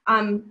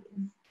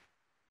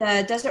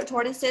 The desert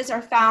tortoises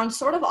are found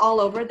sort of all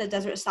over the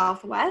desert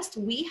Southwest.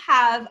 We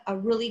have a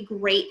really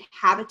great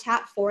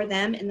habitat for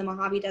them in the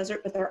Mojave Desert,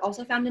 but they're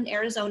also found in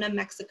Arizona,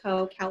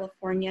 Mexico,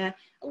 California,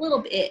 a little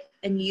bit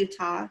in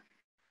Utah.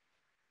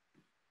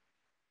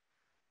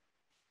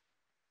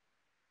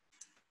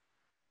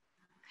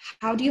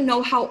 How do you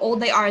know how old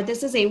they are?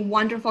 This is a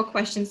wonderful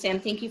question, Sam.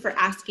 Thank you for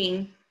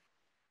asking.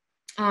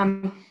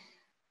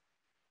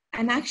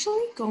 I'm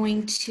actually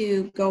going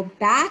to go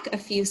back a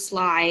few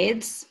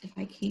slides, if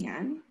I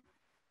can.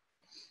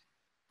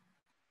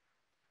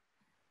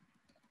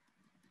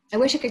 I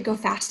wish I could go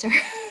faster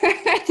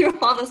through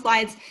all the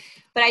slides,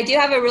 but I do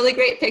have a really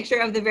great picture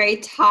of the very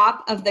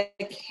top of the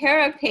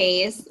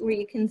carapace where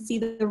you can see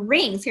the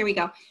rings. Here we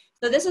go.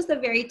 So this is the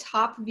very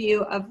top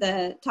view of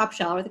the top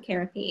shell or the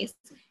carapace.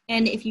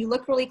 And if you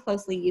look really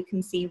closely, you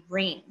can see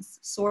rings,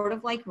 sort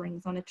of like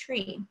rings on a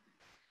tree.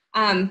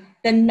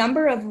 The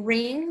number of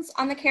rings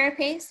on the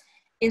carapace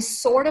is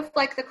sort of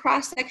like the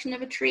cross section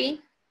of a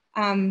tree,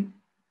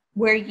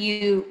 where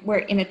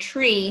in a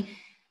tree,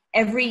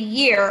 every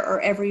year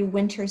or every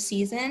winter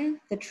season,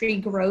 the tree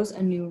grows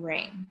a new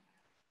ring.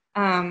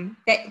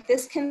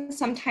 This can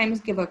sometimes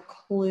give a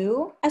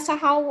clue as to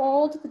how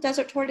old the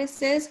desert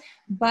tortoise is,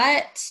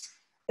 but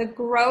the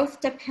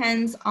growth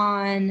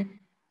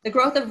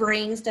of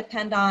rings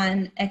depend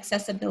on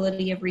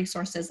accessibility of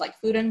resources like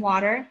food and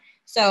water.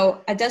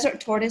 So a desert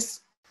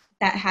tortoise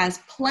that has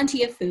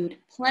plenty of food,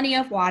 plenty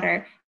of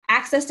water,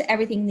 access to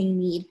everything they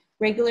need,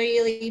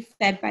 regularly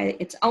fed by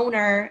its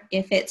owner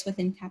if it's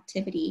within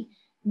captivity,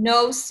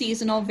 no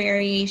seasonal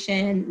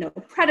variation, no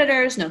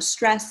predators, no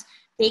stress,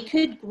 they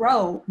could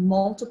grow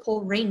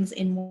multiple rings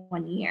in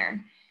 1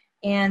 year.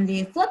 And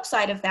the flip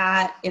side of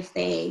that, if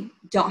they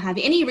don't have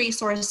any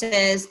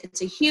resources,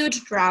 it's a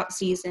huge drought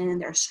season,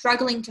 they're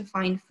struggling to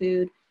find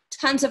food,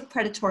 tons of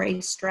predatory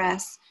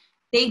stress,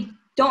 they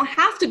don't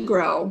have to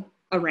grow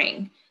a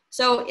ring.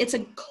 So it's a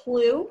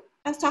clue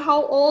as to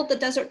how old the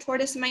desert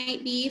tortoise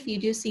might be if you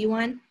do see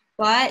one,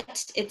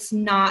 but it's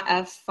not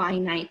a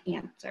finite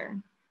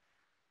answer.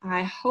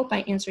 I hope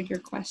I answered your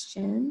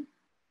question.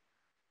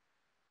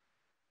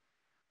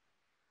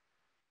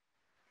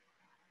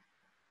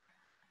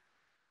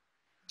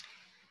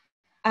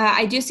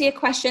 I do see a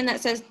question that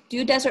says,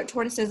 do desert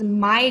tortoises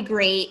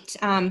migrate?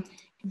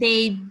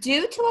 They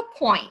do to a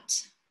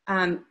point.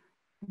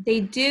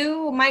 They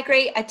do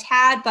migrate a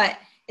tad, but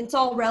it's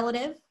all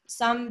relative.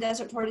 Some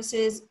desert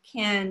tortoises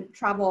can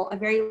travel a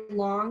very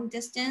long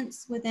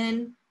distance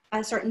within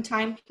a certain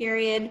time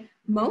period.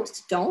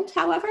 Most don't,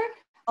 however.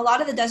 A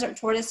lot of the desert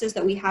tortoises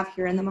that we have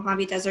here in the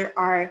Mojave Desert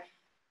are,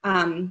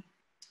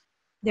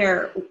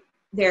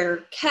 they're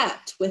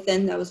kept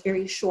within those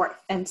very short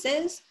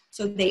fences.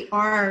 So they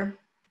are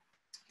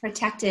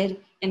protected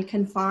and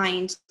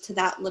confined to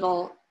that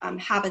little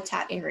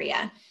habitat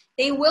area.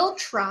 They will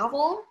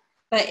travel,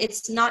 but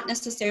it's not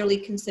necessarily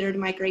considered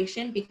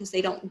migration because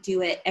they don't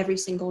do it every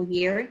single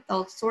year.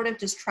 They'll sort of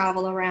just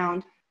travel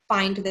around,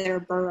 find their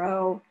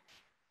burrow,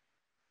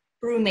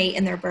 brewmate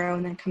in their burrow,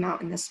 and then come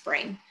out in the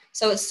spring.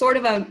 So it's sort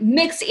of a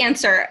mixed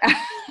answer.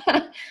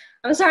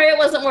 I'm sorry it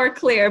wasn't more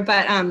clear,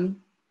 but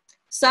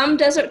some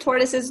desert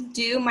tortoises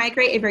do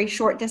migrate a very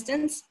short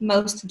distance.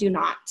 Most do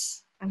not.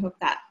 I hope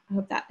that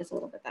is a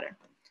little bit better.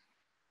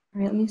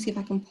 All right, let me see if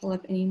I can pull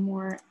up any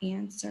more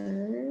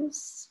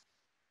answers.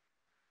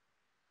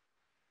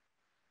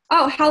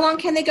 Oh, how long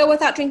can they go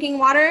without drinking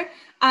water?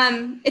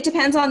 It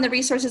depends on the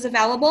resources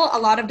available. A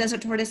lot of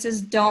desert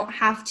tortoises don't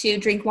have to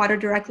drink water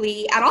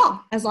directly at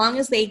all. As long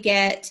as they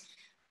get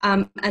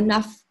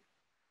enough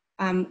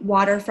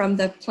water from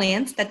the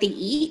plants that they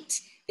eat,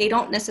 they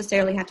don't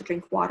necessarily have to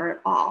drink water at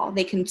all.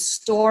 They can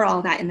store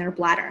all that in their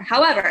bladder.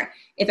 However,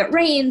 if it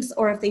rains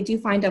or if they do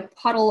find a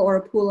puddle or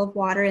a pool of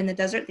water in the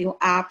desert, they will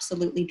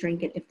absolutely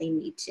drink it if they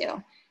need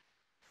to.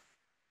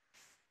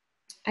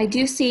 I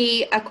do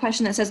see a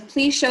question that says,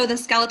 please show the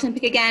skeleton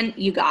pic again.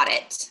 You got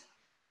it.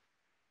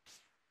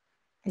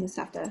 I just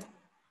have to,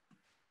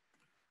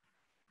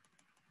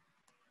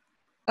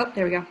 oh,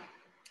 there we go.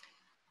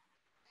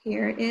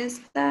 Here is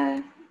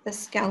the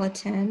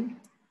skeleton.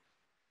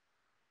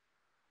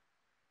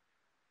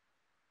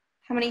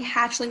 How many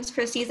hatchlings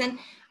per season?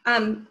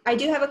 I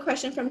do have a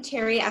question from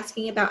Terry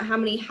asking about how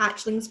many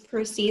hatchlings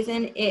per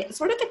season. It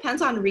sort of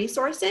depends on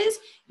resources.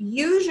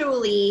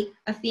 Usually,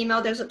 a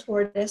female desert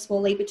tortoise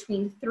will lay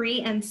between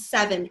 3 and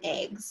 7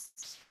 eggs.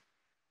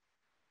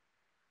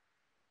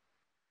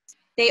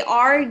 They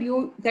are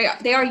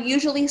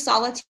usually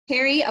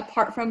solitary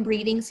apart from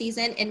breeding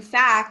season. In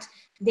fact,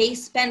 they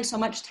spend so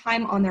much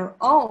time on their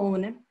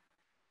own.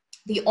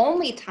 The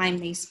only time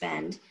they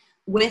spend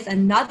with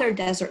another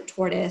desert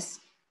tortoise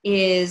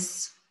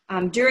is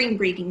during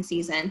breeding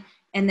season,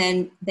 and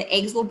then the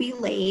eggs will be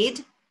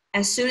laid.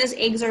 As soon as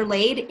eggs are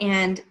laid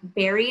and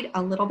buried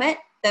a little bit,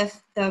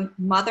 the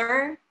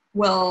mother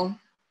will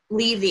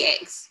leave the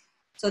eggs.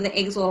 So the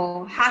eggs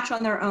will hatch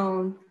on their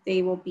own.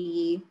 They will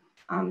be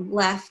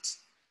left,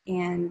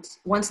 and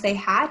once they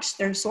hatch,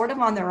 they're sort of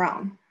on their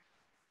own.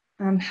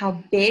 How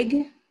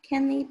big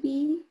can they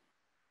be?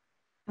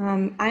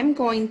 I'm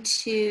going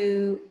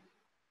to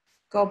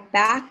go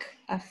back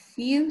a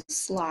few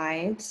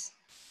slides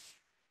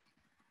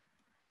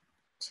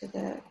to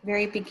the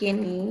very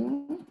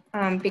beginning,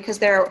 because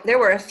there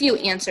were a few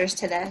answers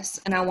to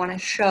this, and I want to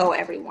show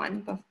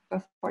everyone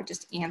before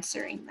just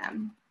answering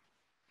them.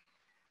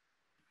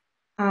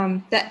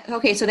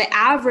 Okay, so the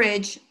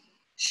average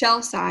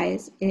shell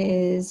size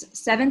is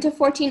 7 to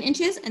 14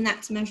 inches, and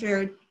that's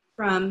measured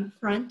from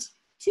front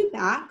to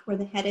back, where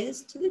the head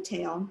is, to the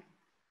tail.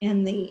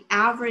 And the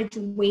average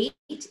weight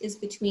is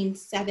between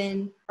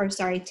 10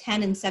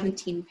 and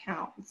 17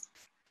 pounds.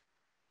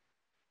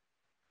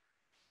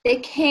 They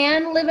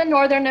can live in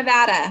northern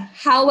Nevada.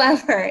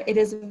 However, it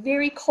is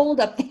very cold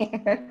up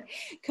there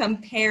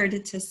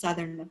compared to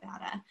southern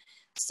Nevada.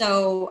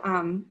 So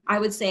I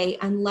would say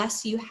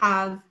unless you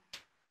have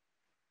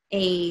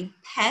a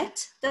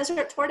pet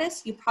desert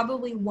tortoise, you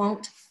probably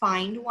won't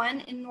find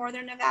one in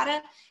northern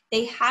Nevada.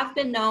 They have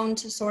been known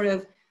to sort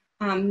of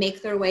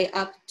make their way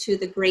up to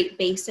the Great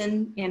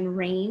Basin and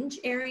Range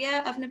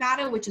area of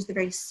Nevada, which is the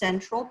very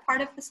central part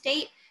of the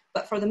state.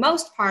 But for the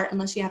most part,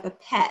 unless you have a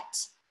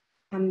pet,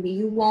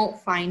 you won't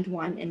find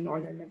one in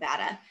northern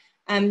Nevada.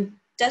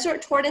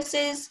 Desert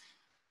tortoises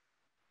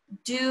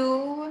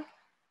do,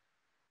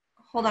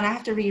 hold on, I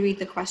have to reread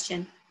the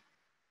question.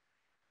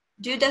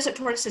 Do desert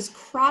tortoises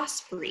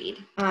crossbreed?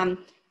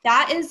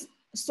 That is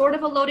sort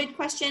of a loaded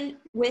question.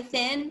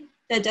 Within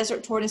the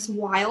desert tortoise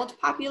wild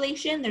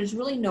population, there's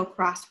really no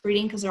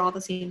crossbreeding because they're all the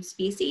same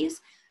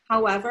species.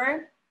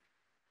 However,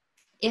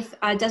 if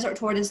a desert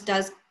tortoise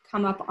does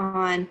come up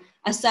on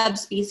a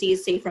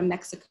subspecies, say from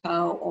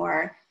Mexico,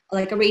 or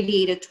like a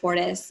radiated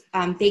tortoise,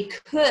 they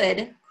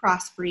could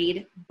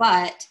crossbreed,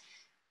 but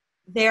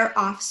their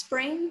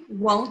offspring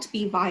won't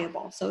be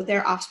viable. So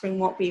their offspring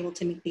won't be able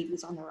to make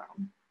babies on their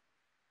own.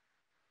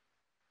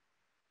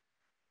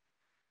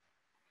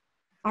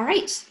 All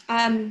right,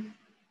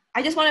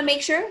 I just wanna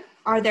make sure,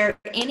 are there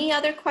any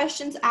other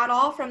questions at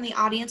all from the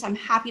audience? I'm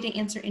happy to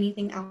answer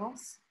anything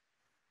else.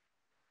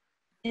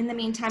 In the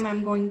meantime,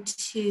 I'm going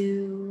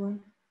to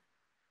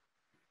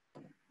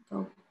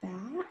go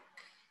back.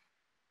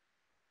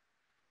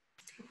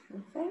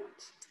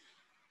 Perfect.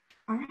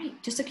 All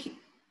right, just a few.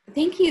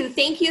 Thank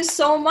you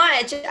so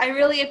much. I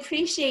really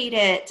appreciate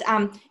it.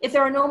 If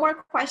there are no more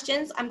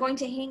questions, I'm going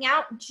to hang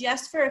out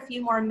just for a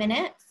few more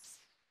minutes.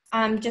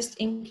 just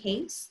in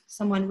case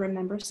someone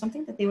remembers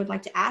something that they would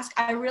like to ask.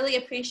 I really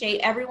appreciate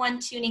everyone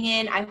tuning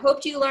in. I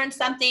hope you learned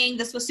something.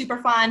 This was super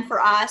fun for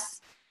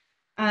us.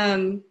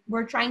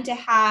 We're trying to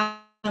have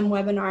some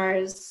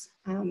webinars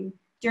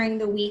during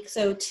the week,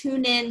 so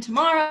tune in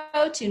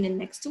tomorrow, tune in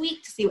next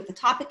week to see what the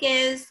topic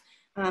is.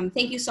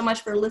 Thank you so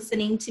much for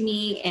listening to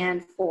me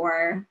and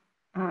for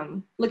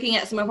looking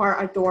at some of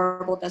our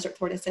adorable desert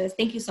tortoises.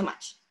 Thank you so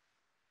much.